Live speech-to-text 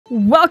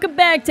Welcome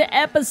back to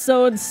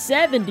episode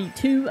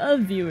 72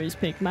 of Viewers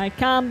Pick My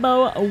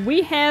Combo.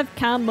 We have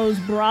combos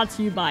brought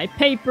to you by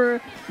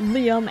Paper,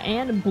 Liam,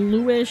 and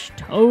Bluish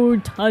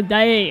Toad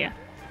today.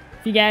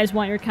 If you guys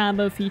want your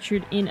combo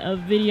featured in a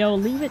video,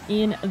 leave it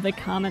in the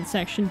comment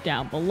section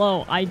down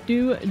below. I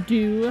do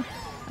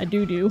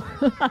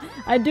combos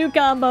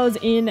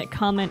in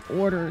comment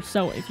order,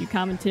 so if you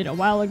commented a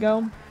while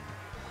ago,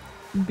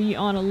 be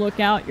on a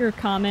lookout. Your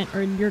comment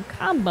or your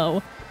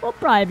combo will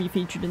probably be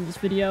featured in this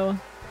video,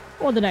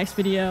 or the next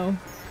video,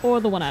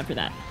 or the one after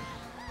that.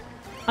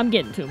 I'm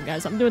getting to them,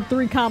 guys. I'm doing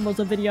 3 combos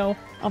a video.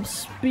 I'm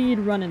speed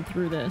running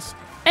through this.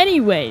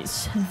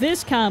 Anyways,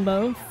 this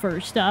combo,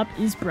 first up,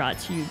 is brought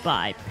to you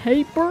by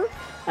Paper.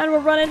 And we're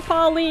running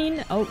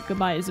Pauline. Oh,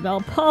 goodbye,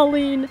 Isabel.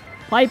 Pauline,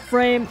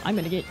 Pipeframe. I'm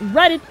gonna get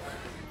Reddit,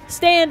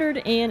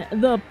 Standard, and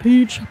the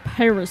Peach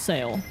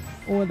Parasail.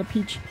 Or the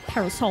Peach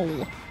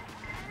Parasol.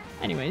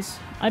 Anyways,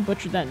 I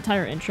butchered that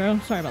entire intro.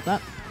 Sorry about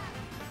that.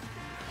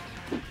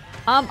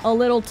 I'm a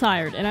little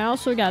tired, and I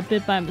also got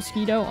bit by a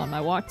mosquito on my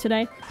walk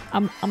today.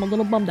 I'm a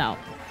little bummed out.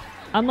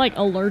 I'm like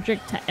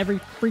allergic to every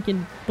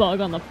freaking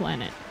bug on the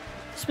planet.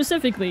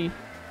 Specifically,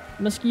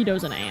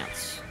 mosquitoes and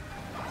ants.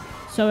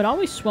 So it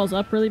always swells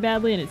up really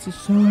badly, and it's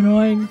just so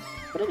annoying.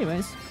 But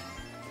anyways,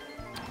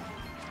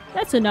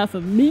 that's enough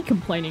of me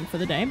complaining for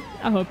the day.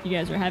 I hope you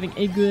guys are having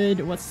a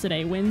good, what's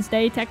today,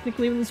 Wednesday,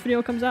 technically, when this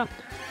video comes out.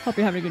 Hope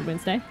you're having a good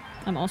Wednesday.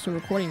 I'm also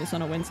recording this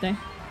on a Wednesday.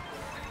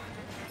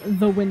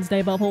 The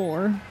Wednesday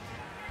before.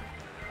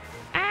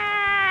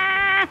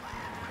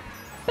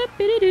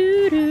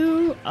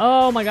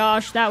 Oh my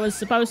gosh, that was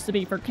supposed to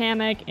be for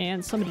Kamek,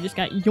 and somebody just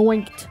got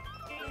yoinked.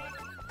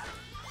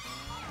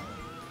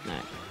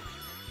 Right.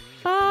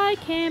 Bye,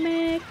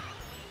 Kamek.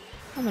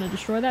 I'm gonna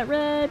destroy that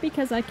red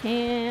because I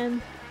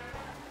can.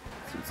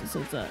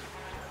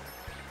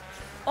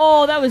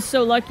 Oh, that was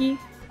so lucky.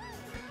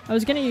 I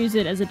was gonna use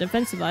it as a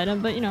defensive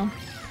item, but you know,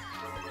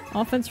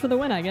 offense for the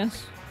win, I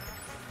guess.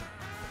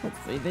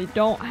 Hopefully they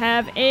don't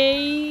have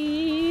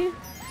a...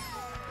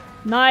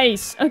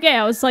 Nice. Okay,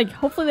 I was like,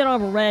 hopefully they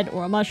don't have a red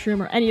or a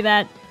mushroom or any of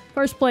that.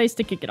 First place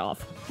to kick it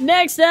off.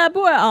 Next up,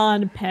 we're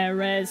on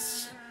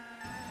Paris.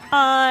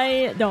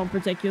 I don't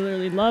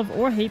particularly love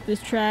or hate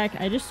this track.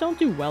 I just don't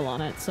do well on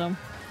it, so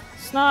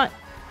it's not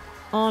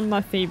on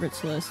my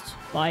favorites list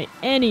by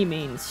any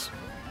means.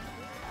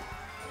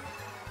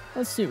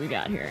 Let's see what we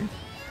got here.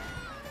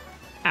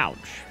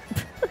 Ouch.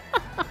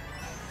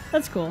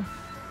 That's cool.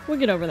 We'll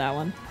get over that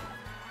one.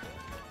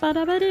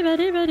 Alright,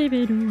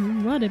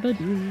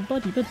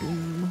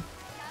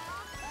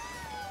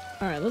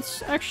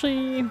 let's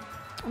actually... I'm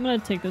gonna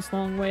take this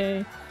long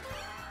way.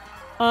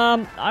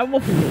 I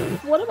will...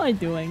 What am I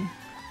doing?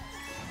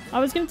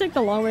 I was gonna take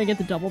the long way to get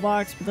the double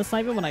box, but that's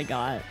not even what I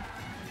got.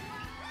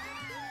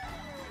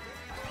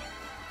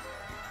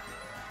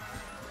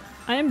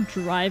 I am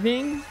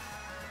driving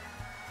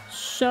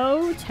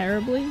so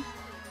terribly.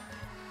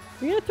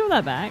 Are you gonna throw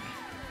that back?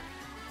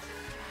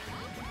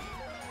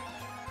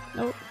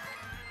 Nope.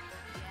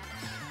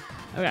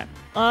 Okay.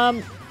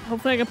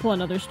 Hopefully I can pull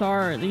another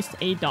star, or at least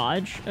a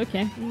dodge.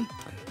 Okay.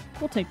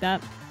 We'll take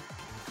that.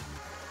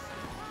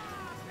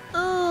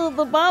 Oh,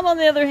 the bomb, on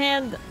the other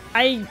hand,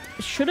 I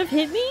should have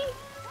hit me?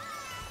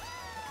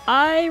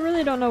 I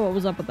really don't know what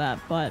was up with that,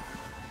 but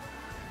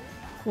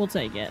we'll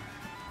take it.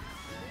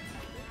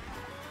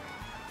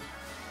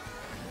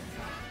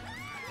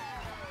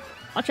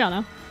 Watch out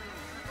now.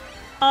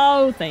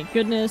 Oh, thank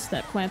goodness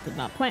that plant did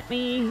not plant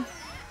me.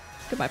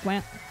 Goodbye,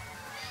 plant.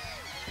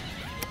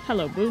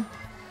 Hello, boo.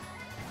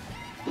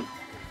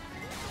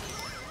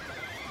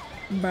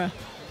 Bruh.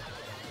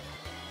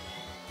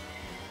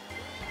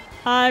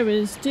 I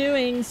was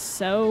doing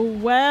so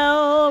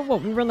well.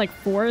 What, we run like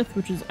 4th,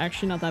 which is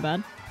actually not that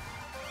bad.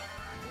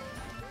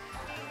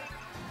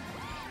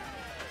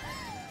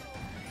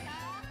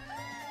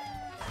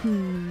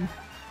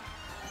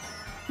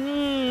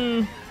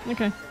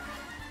 Okay.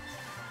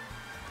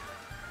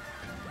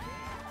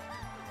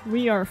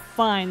 We are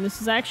fine.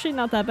 This is actually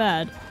not that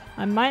bad.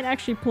 I might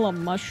actually pull a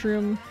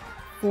mushroom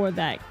for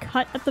that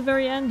cut at the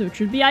very end, which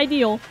would be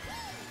ideal.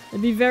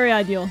 It'd be very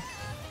ideal.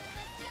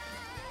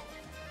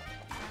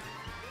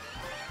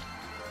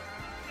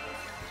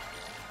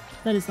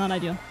 That is not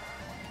ideal.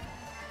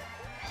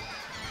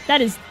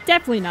 That is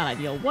definitely not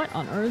ideal. What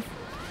on earth?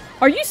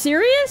 Are you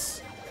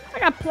serious? I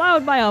got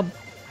plowed by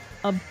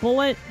a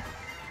bullet.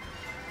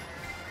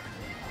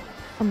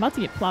 I'm about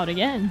to get plowed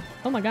again.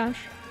 Oh my gosh.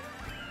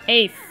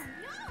 8th.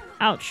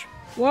 Ouch.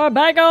 We're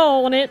back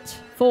on it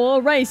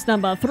for race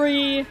number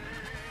 3.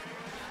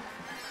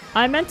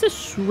 I meant to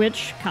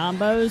switch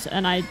combos,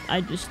 and I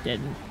just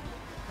didn't.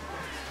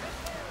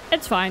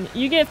 It's fine.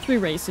 You get 3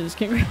 races.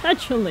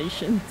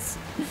 Congratulations.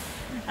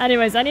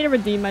 Anyways, I need to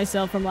redeem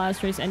myself from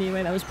last race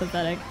anyway. That was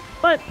pathetic.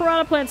 But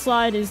Piranha Plant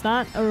Slide is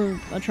not a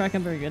track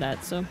I'm very good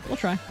at, so we'll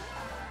try.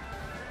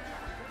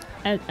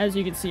 As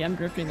you can see, I'm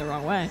drifting the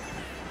wrong way.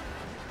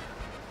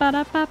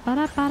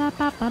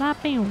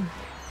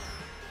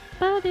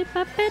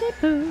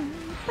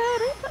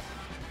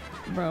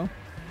 Bro.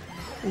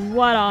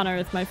 What on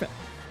earth, my friend?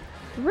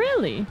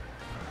 Really?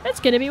 It's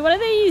gonna be one of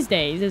these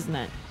days, isn't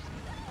it?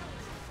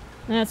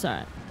 That's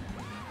alright.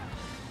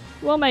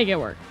 We'll make it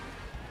work.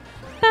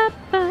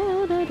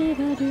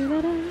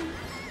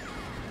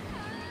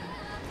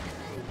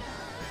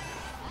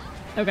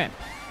 Okay.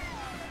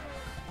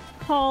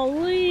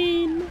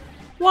 Pauline!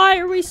 Why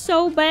are we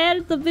so bad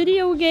at the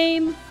video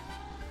game?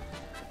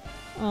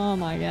 Oh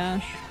my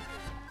gosh.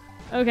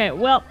 Okay,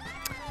 well...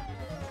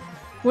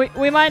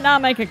 We might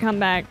not make a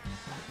comeback.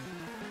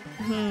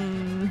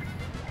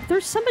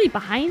 There's somebody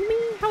behind me?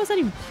 How is that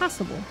even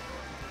possible?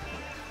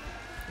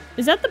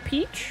 Is that the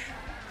Peach?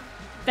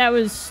 That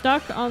was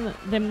stuck on the...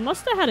 They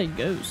must have had a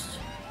ghost.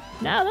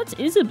 No, that's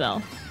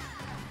Isabelle.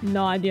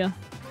 No idea.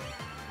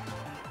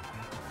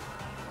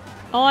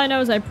 All I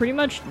know is I pretty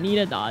much need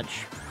a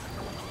dodge.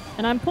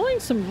 And I'm pulling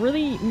some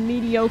really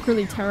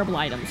mediocrely terrible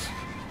items.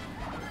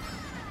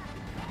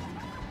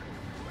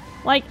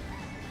 Like...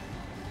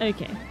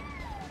 Okay.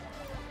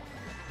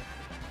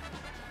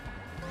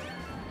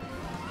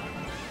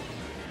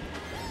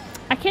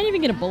 I can't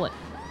even get a bullet.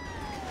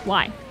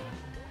 Why?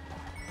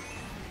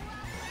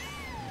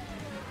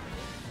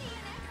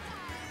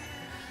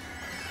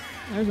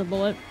 There's a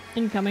bullet.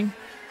 Incoming.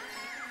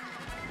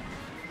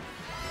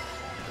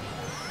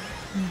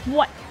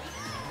 What?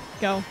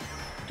 Go.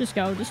 Just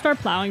go. Just start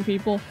plowing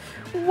people.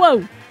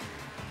 Whoa!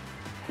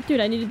 Dude,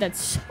 I needed that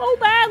so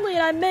badly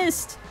and I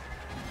missed!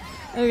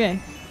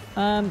 Okay.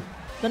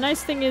 The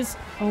nice thing is...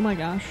 Oh my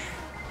gosh.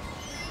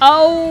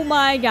 Oh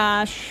my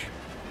gosh.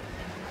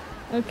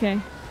 Okay.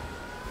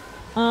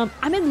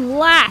 I'm in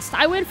last!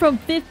 I went from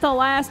 5th to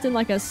last in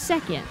like a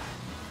second.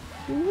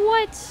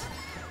 What?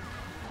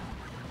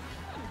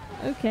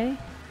 Okay.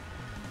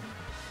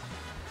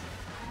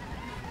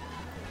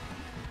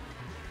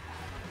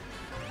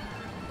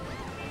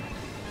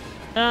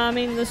 I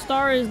mean, the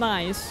star is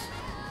nice.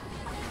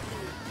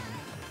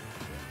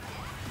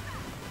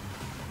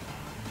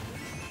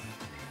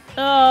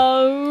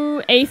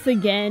 Oh, 8th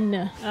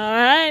again.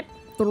 Alright.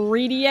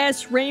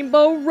 3DS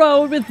Rainbow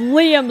Road with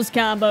Liam's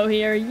combo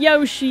here.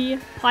 Yoshi,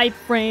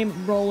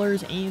 Pipeframe,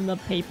 rollers, and the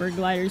paper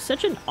gliders.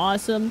 Such an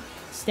awesome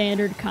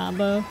standard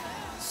combo.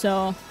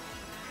 So,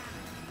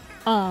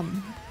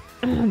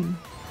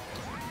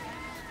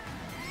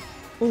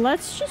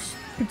 let's just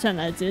pretend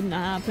that didn't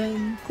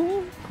happen.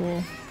 Cool,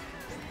 cool.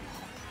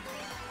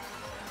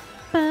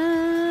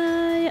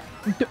 Bye.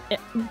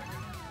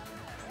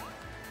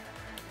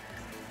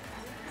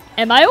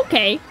 Am I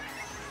okay?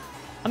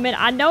 I mean,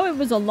 I know it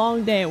was a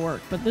long day at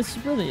work, but this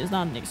really is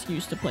not an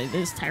excuse to play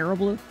this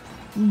terribly.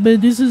 But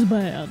this is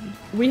bad.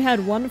 We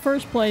had 1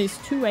 first place,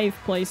 2 8th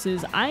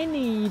places. I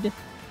need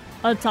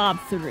a top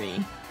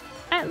 3.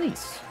 At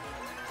least.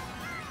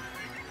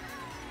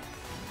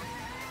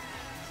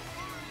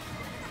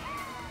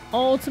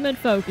 Ultimate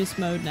focus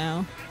mode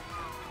now.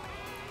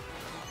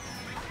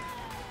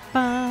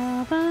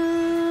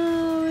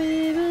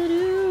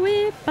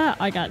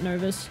 I got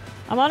nervous.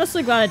 I'm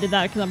honestly glad I did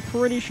that because I'm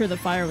pretty sure the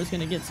fire was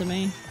going to get to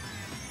me.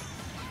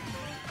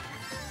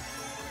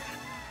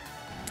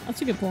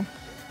 That's a good pull.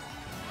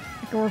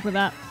 I can work with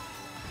that.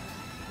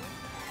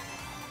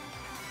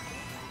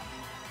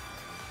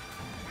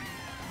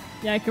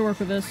 Yeah, I can work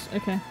with this.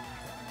 Okay.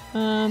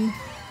 Trying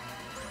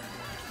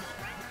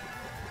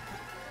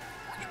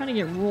to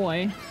get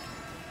Roy.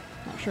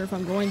 Not sure if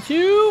I'm going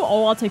to.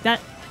 Oh, I'll take that.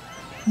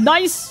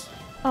 Nice!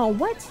 Oh,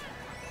 what?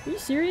 Are you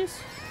serious?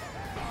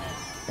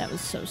 That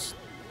was so...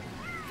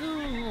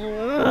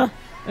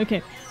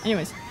 Okay,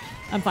 anyways.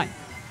 I'm fine.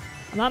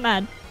 I'm not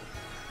mad.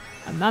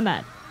 I'm not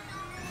mad.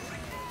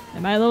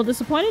 Am I a little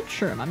disappointed?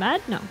 Sure. Am I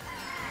mad? No.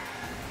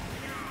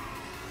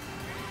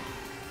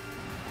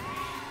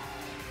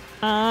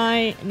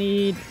 I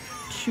need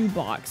 2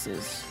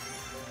 boxes.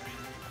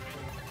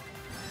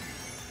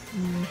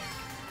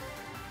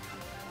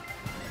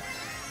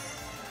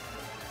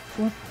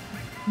 What?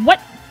 What?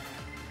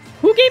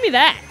 Who gave me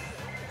that?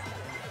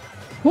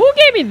 Who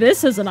gave me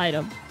this as an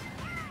item?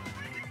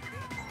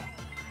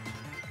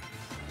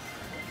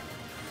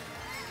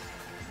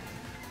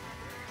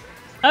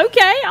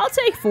 Okay, I'll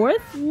take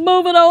 4th.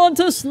 Moving on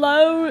to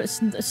slow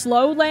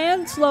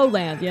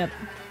land. Yep.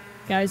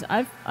 Guys,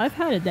 I've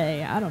had a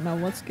day. I don't know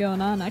what's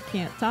going on. I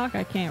can't talk.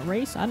 I can't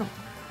race.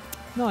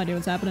 No idea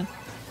what's happening.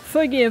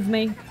 Forgive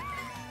me.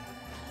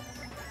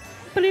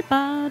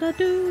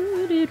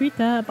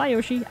 Bye,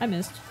 Yoshi. I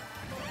missed.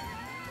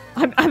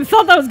 I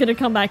thought that was gonna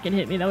come back and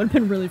hit me. That would have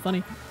been really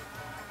funny.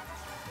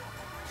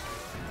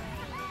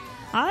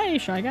 Hi,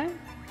 Shy Guy.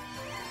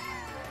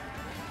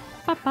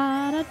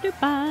 Bye,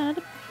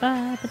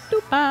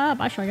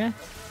 Shy Guy.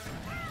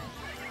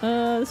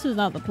 This is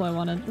not the play I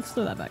wanted. Let's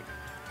throw that back.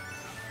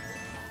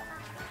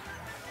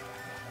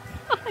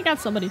 I got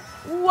somebody.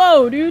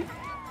 Whoa, dude.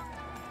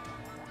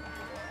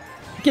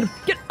 Get him.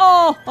 Get.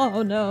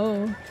 Oh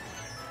no.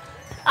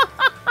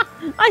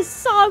 I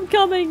saw him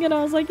coming and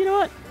I was like, you know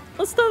what?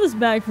 Let's throw this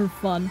back for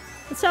fun.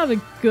 Let's have a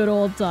good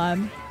old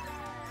time.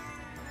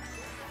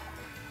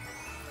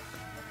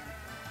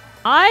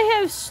 I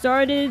have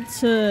started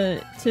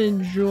to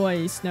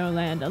enjoy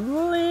Snowland a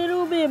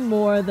little bit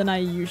more than I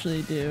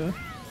usually do.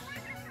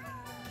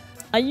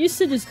 I used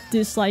to just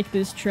dislike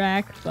this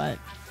track, but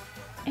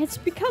it's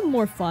become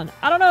more fun.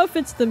 I don't know if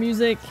it's the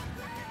music.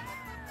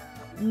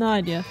 No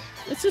idea.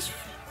 It's just...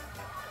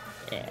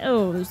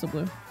 Oh, there's the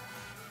blue.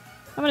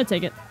 I'm gonna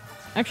take it.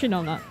 Actually, no,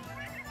 I'm not.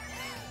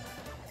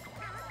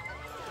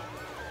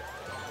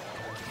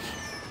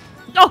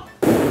 Oh!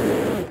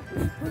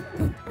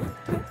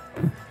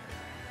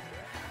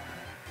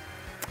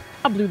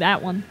 I blew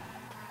that one.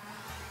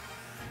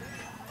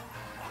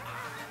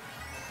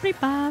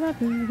 Oh.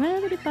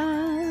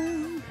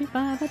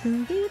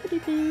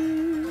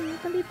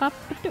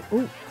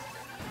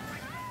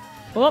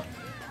 Oh.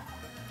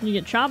 You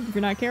get chopped if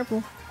you're not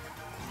careful.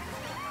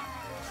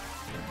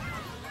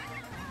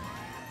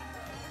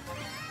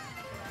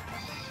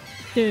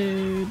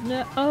 Dude,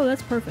 no. Oh,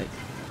 that's perfect.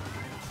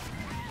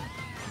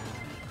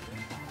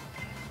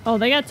 Oh,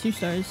 they got 2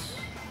 stars.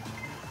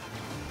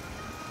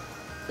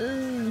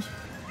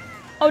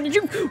 Oh, did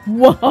you?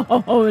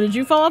 Whoa, did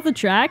you fall off the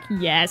track?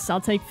 Yes, I'll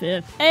take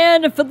 5th.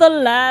 And for the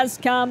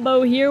last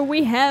combo here,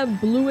 we have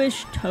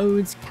Bluish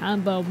Toads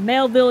combo.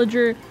 Male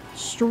Villager,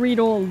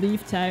 Streetle,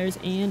 Leaf Tires,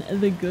 and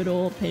the good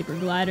old Paper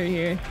Glider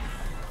here.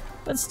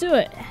 Let's do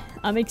it.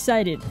 I'm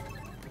excited.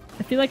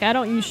 I feel like I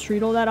don't use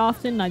Streetle that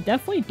often. I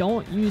definitely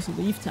don't use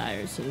Leaf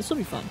Tires, so this will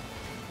be fun.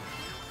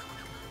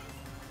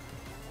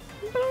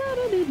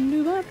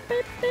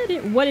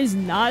 What is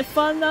not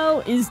fun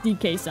though is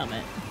DK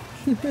Summit.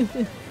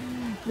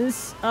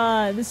 This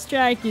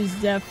track is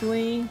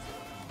definitely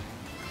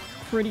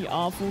pretty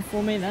awful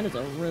for me. That is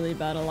a really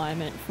bad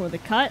alignment for the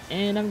cut,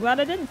 and I'm glad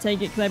I didn't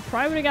take it because I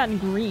probably would have gotten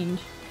greened.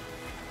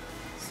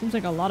 Seems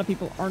like a lot of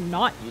people are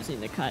not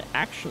using the cut,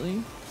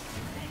 actually.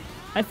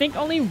 I think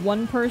only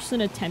one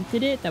person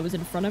attempted it that was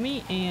in front of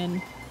me,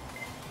 and...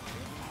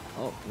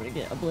 Oh, I'm gonna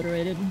get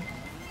obliterated.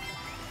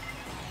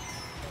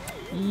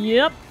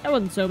 Yep, that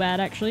wasn't so bad,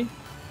 actually.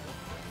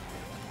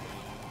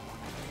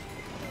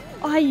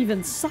 I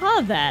even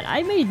saw that!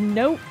 I made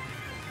no...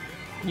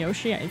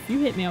 Yoshi, if you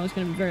hit me, I was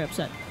gonna be very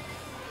upset.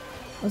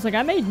 I was like,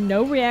 I made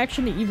no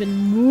reaction to even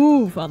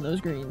move on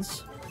those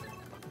greens.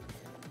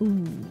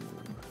 Ooh.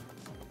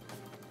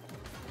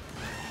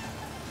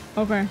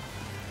 Okay.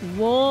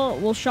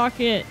 We'll shock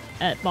it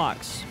at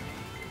box.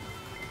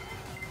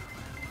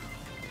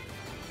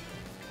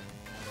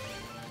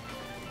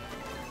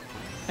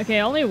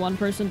 Okay, only one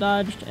person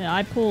dodged, and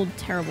I pulled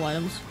terrible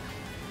items.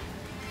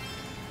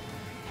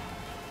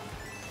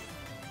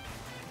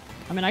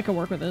 I mean, I could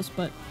work with this,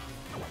 but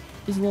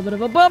it's a little bit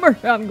of a bummer.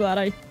 I'm glad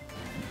I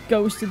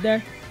ghosted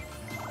there.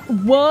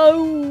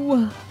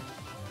 Whoa!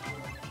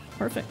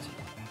 Perfect.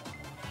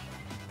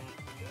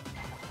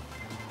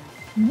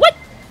 What?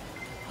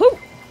 Who?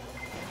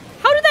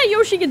 How did that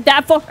Yoshi get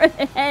that far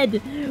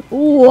ahead?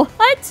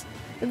 What?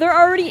 They're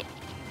already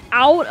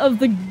out of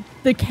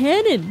the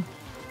cannon.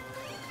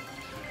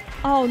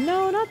 Oh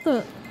no, not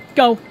the...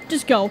 Go.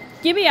 Just go.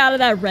 Get me out of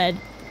that red.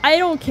 I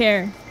don't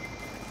care.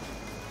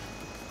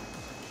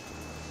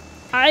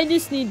 I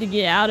just need to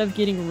get out of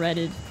getting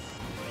redded.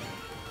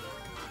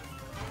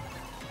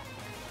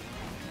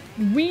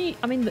 I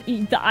mean,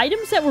 the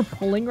items that we're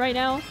pulling right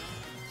now,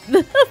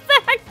 the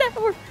fact that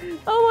we're,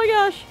 oh my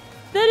gosh,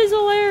 that is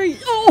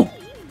hilarious. Oh!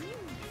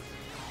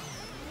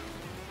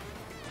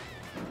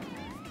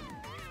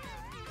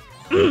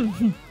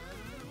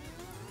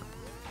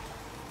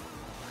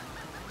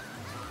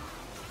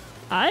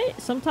 I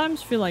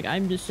sometimes feel like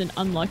I'm just an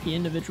unlucky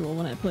individual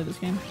when I play this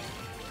game.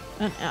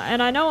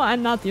 And I know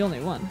I'm not the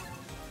only one.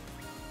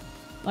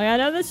 Like, I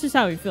know this is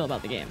how we feel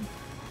about the game.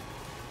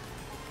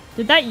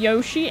 Did that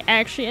Yoshi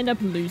actually end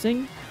up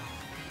losing?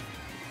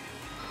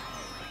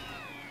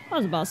 I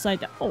was about to say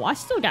that. Oh, I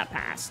still got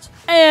passed.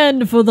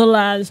 And for the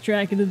last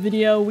track of the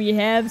video, we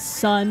have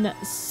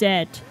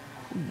Sunset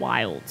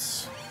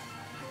Wilds.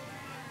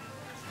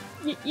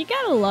 You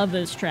gotta love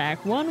this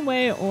track, one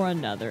way or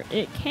another.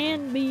 It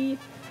can be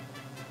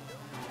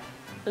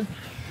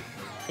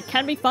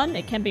fun,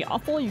 it can be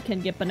awful, you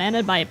can get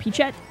bananaed by a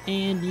Peachette,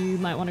 and you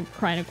might want to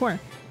cry in a corner.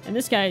 And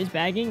this guy is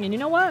bagging, and you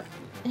know what?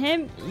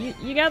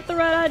 You got the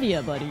right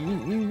idea, buddy.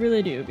 You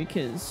really do,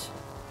 because...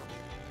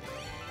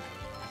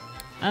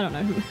 I don't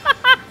know who...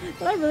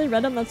 Did I really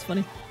read him? That's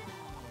funny.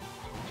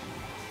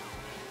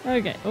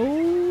 Okay.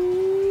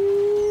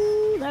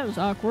 Oh, that was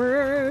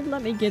awkward.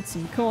 Let me get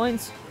some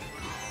coins.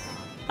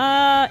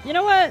 You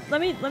know what? Let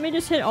me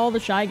just hit all the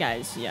shy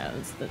guys. Yeah,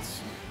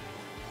 that's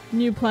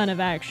new plan of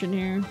action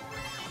here.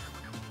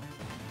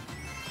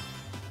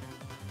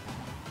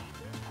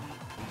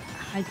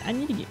 I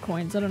need to get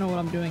coins. I don't know what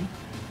I'm doing.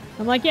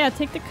 I'm like, yeah,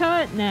 take the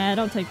cut. Nah,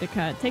 don't take the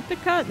cut. Take the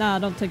cut. Nah,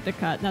 don't take the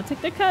cut. Now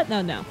take the cut.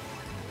 No, no.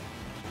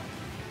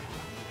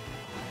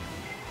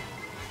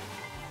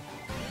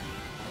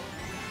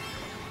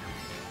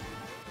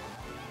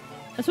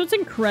 That's what's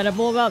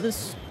incredible about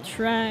this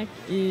track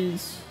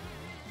is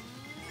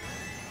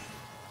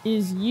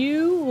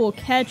you will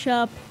catch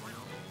up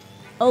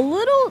a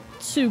little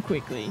too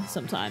quickly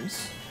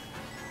sometimes.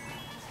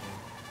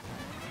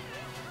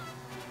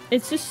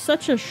 It's just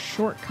such a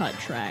shortcut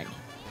track.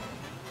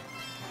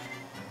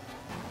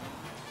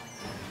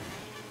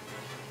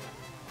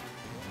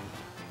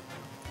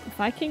 If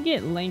I can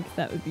get Link,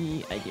 that would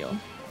be ideal.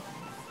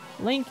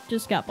 Link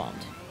just got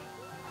bombed.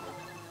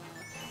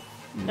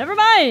 Never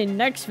mind!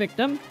 Next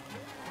victim.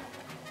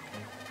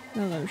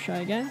 Hello,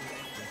 Shy Guy.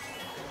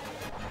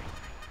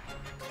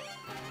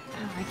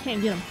 Oh, I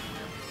can't get him.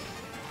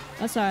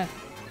 That's alright.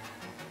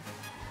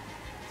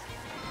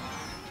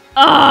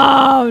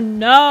 Oh,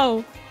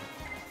 no!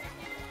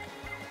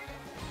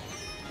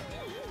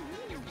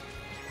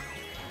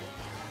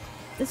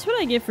 That's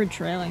what I get for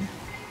trailing.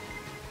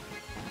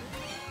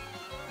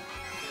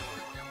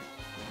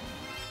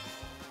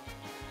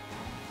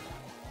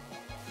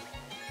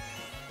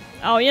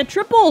 Oh, yeah,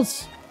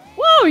 triples!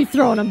 Whoa, he's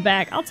throwing them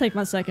back. I'll take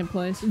my second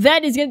place.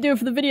 That is gonna do it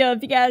for the video.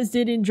 If you guys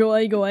did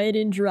enjoy, go ahead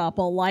and drop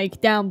a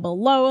like down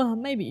below.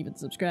 Maybe even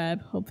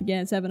subscribe. Hope you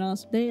guys have an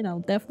awesome day, and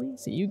I'll definitely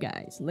see you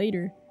guys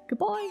later.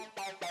 Goodbye.